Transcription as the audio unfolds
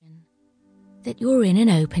that you're in an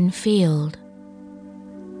open field.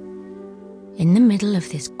 In the middle of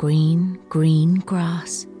this green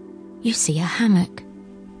grass, you see a hammock,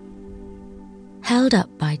 held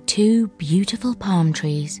up by two beautiful palm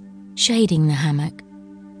trees shading the hammock.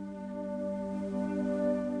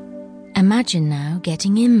 Imagine now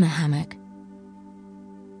getting in the hammock,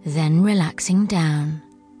 then relaxing down.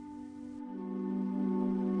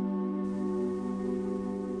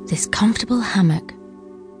 This comfortable hammock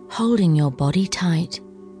holding your body tight,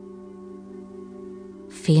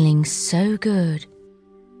 feeling so good.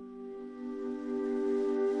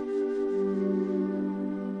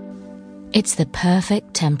 It's the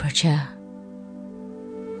perfect temperature.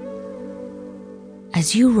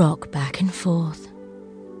 As you rock back and forth,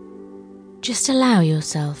 just allow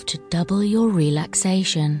yourself to double your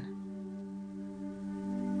relaxation.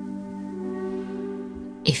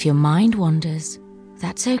 If your mind wanders,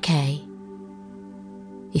 that's okay.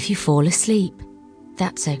 If you fall asleep,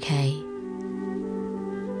 that's okay.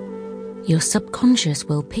 Your subconscious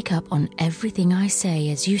will pick up on everything I say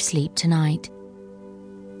as you sleep tonight.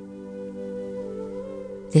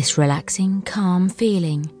 This relaxing, calm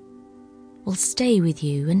feeling will stay with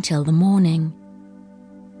you until the morning.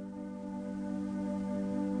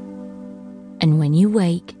 And when you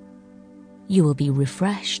wake, you will be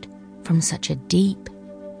refreshed from such a deep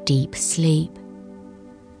sleep.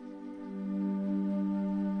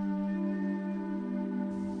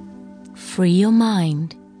 Free your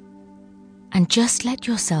mind and just let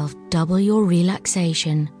yourself double your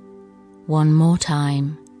relaxation one more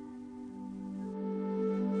time.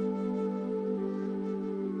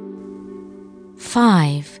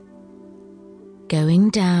 Five, going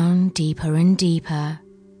down deeper and deeper,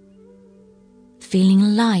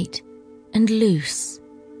 feeling light and loose.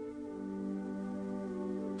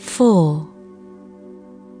 4,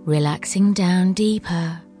 relaxing down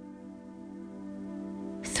deeper.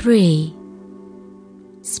 3,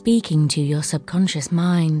 speaking to your subconscious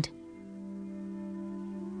mind.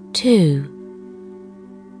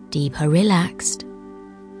 2, deeper relaxed.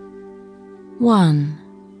 1,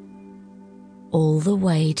 all the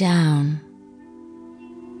way down.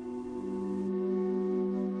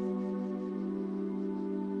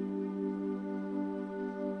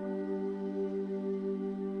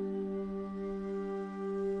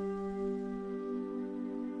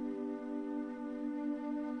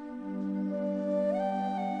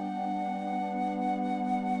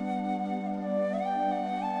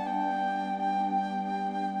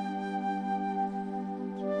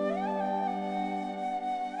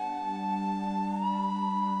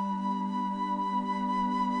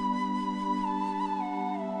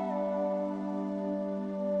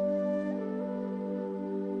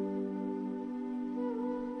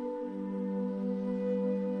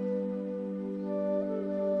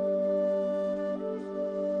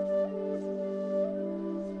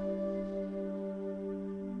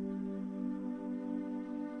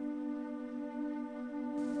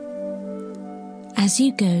 As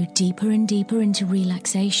you go deeper and deeper into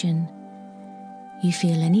relaxation, you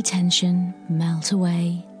feel any tension melt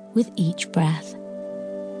away with each breath.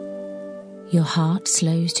 Your heart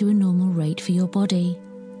slows to a normal rate for your body.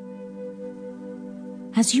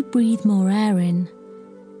 As you breathe more air in,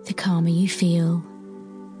 the calmer you feel.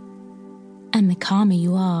 And the calmer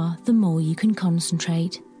you are, the more you can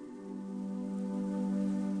concentrate.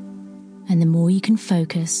 And the more you can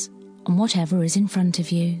focus on whatever is in front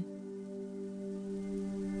of you.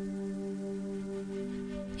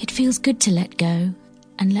 It feels good to let go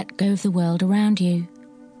and let go of the world around you.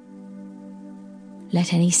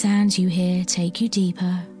 Let any sounds you hear take you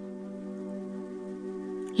deeper.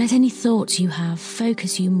 Let any thoughts you have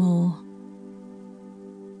focus you more.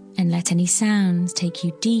 And let any sounds take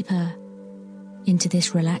you deeper into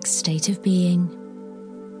this relaxed state of being.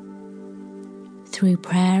 Through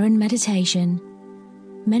prayer and meditation,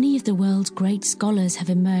 many of the world's great scholars have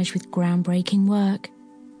emerged with groundbreaking work,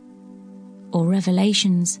 or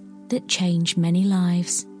revelations that change many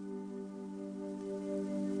lives.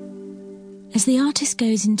 As the artist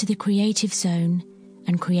goes into the creative zone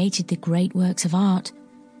and created the great works of art,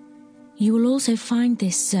 you will also find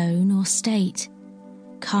this zone or state,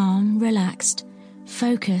 calm, relaxed,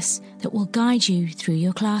 focus that will guide you through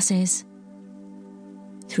your classes,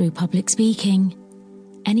 through public speaking,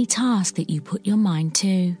 any task that you put your mind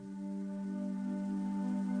to.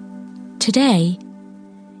 Today,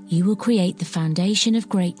 you will create the foundation of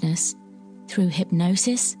greatness through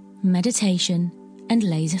hypnosis, meditation, and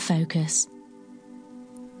laser focus.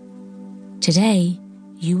 Today,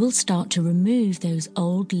 you will start to remove those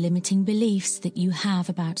old limiting beliefs that you have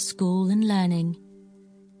about school and learning.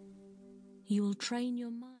 You will train your mind.